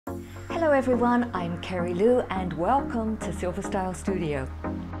Hello everyone, I'm Kerry-Lou and welcome to Silver Style Studio.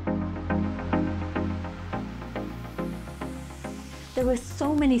 There are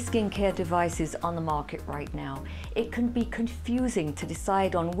so many skincare devices on the market right now. It can be confusing to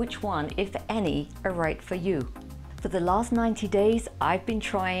decide on which one, if any, are right for you. For the last 90 days, I've been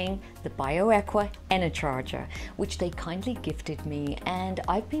trying the Bioequa Enercharger, which they kindly gifted me, and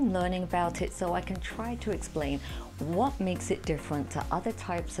I've been learning about it so I can try to explain what makes it different to other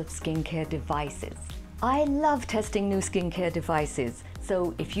types of skincare devices. I love testing new skincare devices,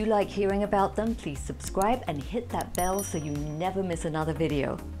 so if you like hearing about them, please subscribe and hit that bell so you never miss another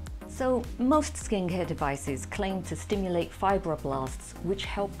video. So most skincare devices claim to stimulate fibroblasts, which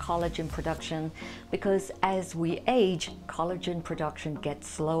help collagen production, because as we age, collagen production gets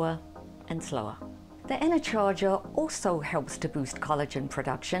slower and slower. The Enercharger also helps to boost collagen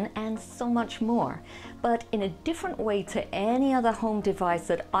production and so much more, but in a different way to any other home device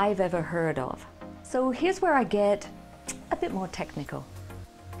that I've ever heard of. So here's where I get a bit more technical.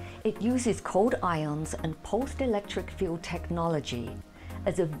 It uses cold ions and pulsed electric field technology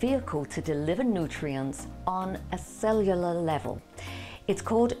as a vehicle to deliver nutrients on a cellular level. It's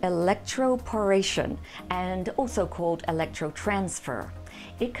called Electroporation and also called Electrotransfer.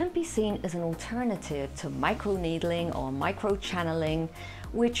 It can be seen as an alternative to microneedling or microchanneling,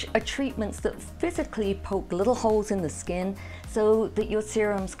 which are treatments that physically poke little holes in the skin so that your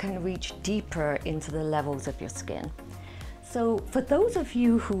serums can reach deeper into the levels of your skin. So for those of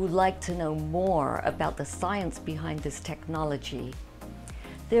you who would like to know more about the science behind this technology,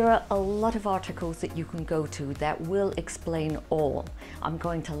 there are a lot of articles that you can go to that will explain all. I'm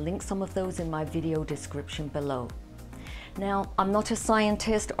going to link some of those in my video description below. Now, I'm not a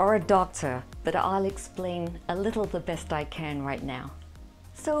scientist or a doctor, but I'll explain a little the best I can right now.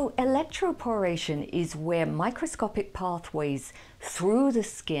 So electroporation is where microscopic pathways through the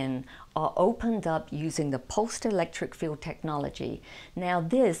skin are opened up using the pulsed electric field technology. Now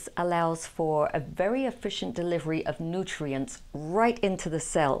this allows for a very efficient delivery of nutrients right into the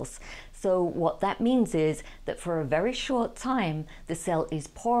cells. So what that means is that for a very short time, the cell is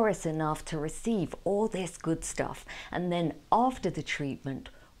porous enough to receive all this good stuff. And then after the treatment,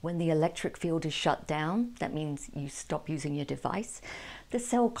 when the electric field is shut down, that means you stop using your device, the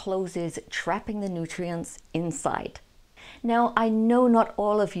cell closes, trapping the nutrients inside. Now, I know not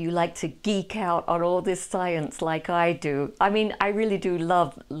all of you like to geek out on all this science like I do. I mean, I really do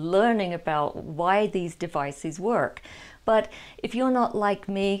love learning about why these devices work. But if you're not like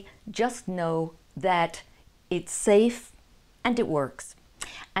me, just know that it's safe and it works.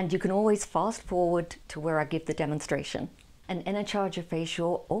 And you can always fast forward to where I give the demonstration. An Enercharger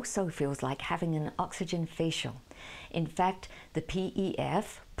facial also feels like having an oxygen facial. In fact, the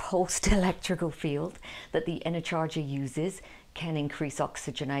PEF, pulsed electrical field, that the Enercharger uses can increase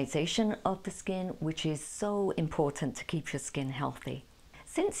oxygenization of the skin, which is so important to keep your skin healthy.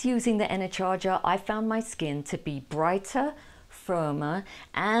 Since using the Enercharger, I found my skin to be brighter, firmer,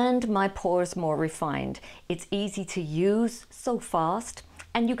 and my pores more refined. It's easy to use, so fast,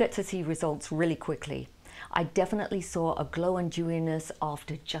 and you get to see results really quickly. I definitely saw a glow and dewiness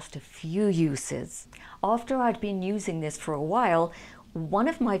after just a few uses. After I'd been using this for a while, one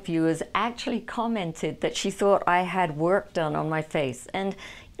of my viewers actually commented that she thought I had work done on my face. And,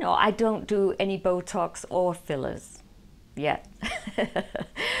 you know, I don't do any Botox or fillers yet.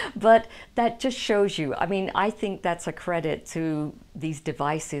 But that just shows you, I mean, I think that's a credit to these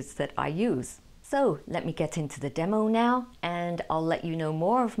devices that I use. So let me get into the demo now, and I'll let you know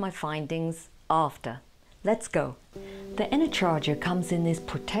more of my findings after. Let's go. The Enercharger comes in this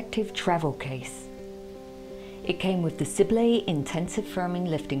protective travel case. It came with the Serum Intensive Firming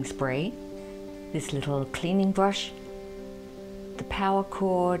Lifting Spray, this little cleaning brush, the power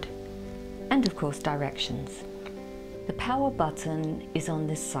cord, and of course directions. The power button is on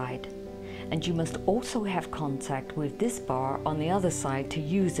this side, and you must also have contact with this bar on the other side to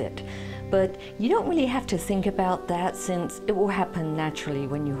use it. But you don't really have to think about that since it will happen naturally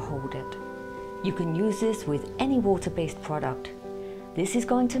when you hold it. You can use this with any water-based product. This is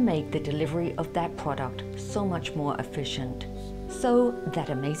going to make the delivery of that product so much more efficient. So that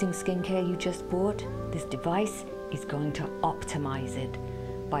amazing skincare you just bought, this device is going to optimize it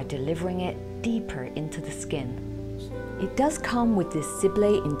by delivering it deeper into the skin. It does come with this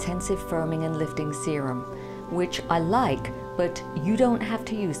Serum Intensive Firming and Lifting Serum, which I like, but you don't have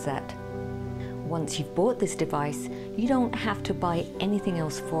to use that. Once you've bought this device, you don't have to buy anything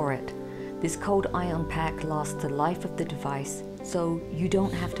else for it. This cold ion pack lasts the life of the device, so you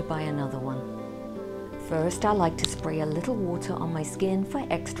don't have to buy another one. First, I like to spray a little water on my skin for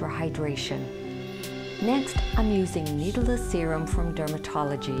extra hydration. Next, I'm using needleless serum from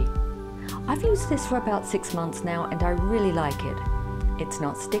DRMTLGY. I've used this for about 6 months now and I really like it. It's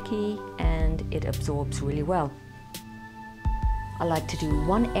not sticky and it absorbs really well. I like to do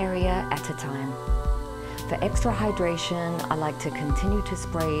one area at a time. For extra hydration, I like to continue to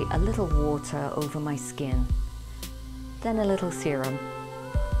spray a little water over my skin, then a little serum.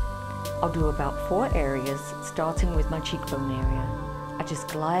 I'll do about 4 areas, starting with my cheekbone area. I just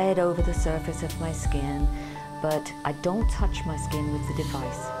glide over the surface of my skin, but I don't touch my skin with the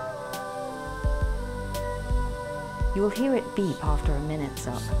device. You will hear it beep after a minute's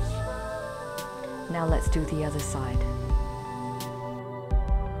up. Now let's do the other side.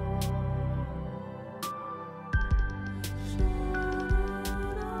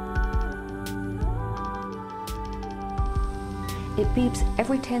 It beeps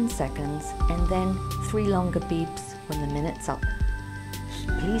every 10 seconds and then 3 longer beeps when the minute's up.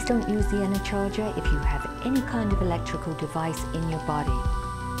 Please don't use the Enercharger if you have any kind of electrical device in your body.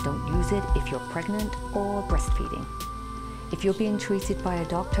 Don't use it if you're pregnant or breastfeeding. If you're being treated by a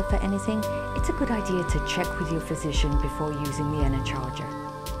doctor for anything, it's a good idea to check with your physician before using the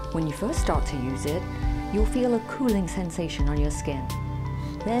Enercharger. When you first start to use it, you'll feel a cooling sensation on your skin.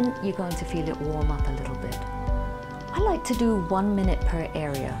 Then you're going to feel it warm up a little bit. I like to do 1 minute per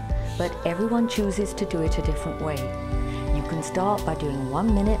area, but everyone chooses to do it a different way. You can start by doing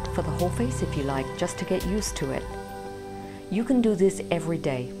 1 minute for the whole face if you like, just to get used to it. You can do this every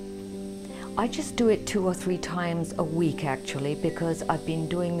day. I just do it 2 or 3 times a week actually, because I've been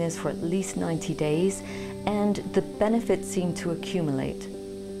doing this for at least 90 days and the benefits seem to accumulate.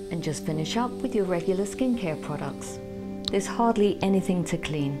 And just finish up with your regular skincare products. There's hardly anything to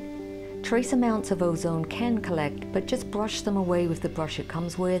clean. Trace amounts of ozone can collect, but just brush them away with the brush it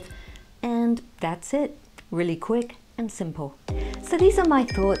comes with, and that's it. Really quick and simple. So these are my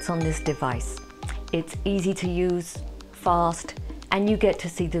thoughts on this device. It's easy to use, fast, and you get to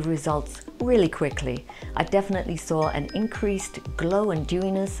see the results really quickly. I definitely saw an increased glow and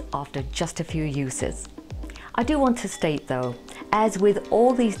dewiness after just a few uses. I do want to state though, as with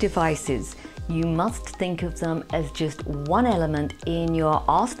all these devices, you must think of them as just one element in your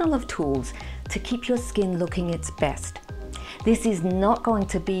arsenal of tools to keep your skin looking its best. This is not going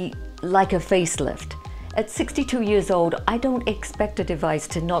to be like a facelift. At 62 years old, I don't expect a device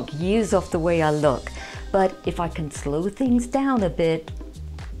to knock years off the way I look, but if I can slow things down a bit,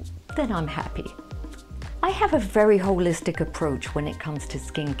 then I'm happy. I have a very holistic approach when it comes to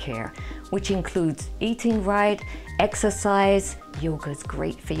skincare, which includes eating right, exercise, yoga's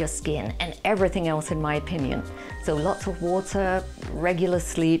great for your skin, and everything else in my opinion. So lots of water, regular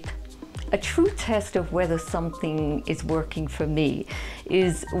sleep. A true test of whether something is working for me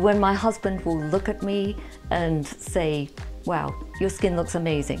is when my husband will look at me and say, "Wow, your skin looks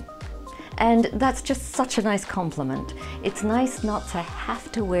amazing." And that's just such a nice compliment. It's nice not to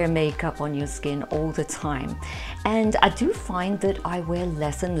have to wear makeup on your skin all the time. And I do find that I wear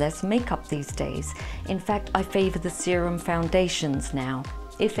less and less makeup these days. In fact, I favor the Serum foundations now,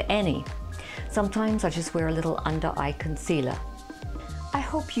 if any. Sometimes I just wear a little under eye concealer. I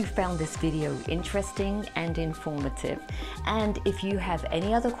hope you found this video interesting and informative. And if you have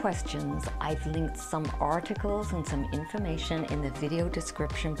any other questions, I've linked some articles and some information in the video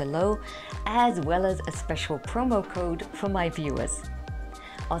description below, as well as a special promo code for my viewers.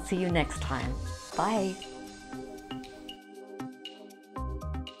 I'll see you next time. Bye.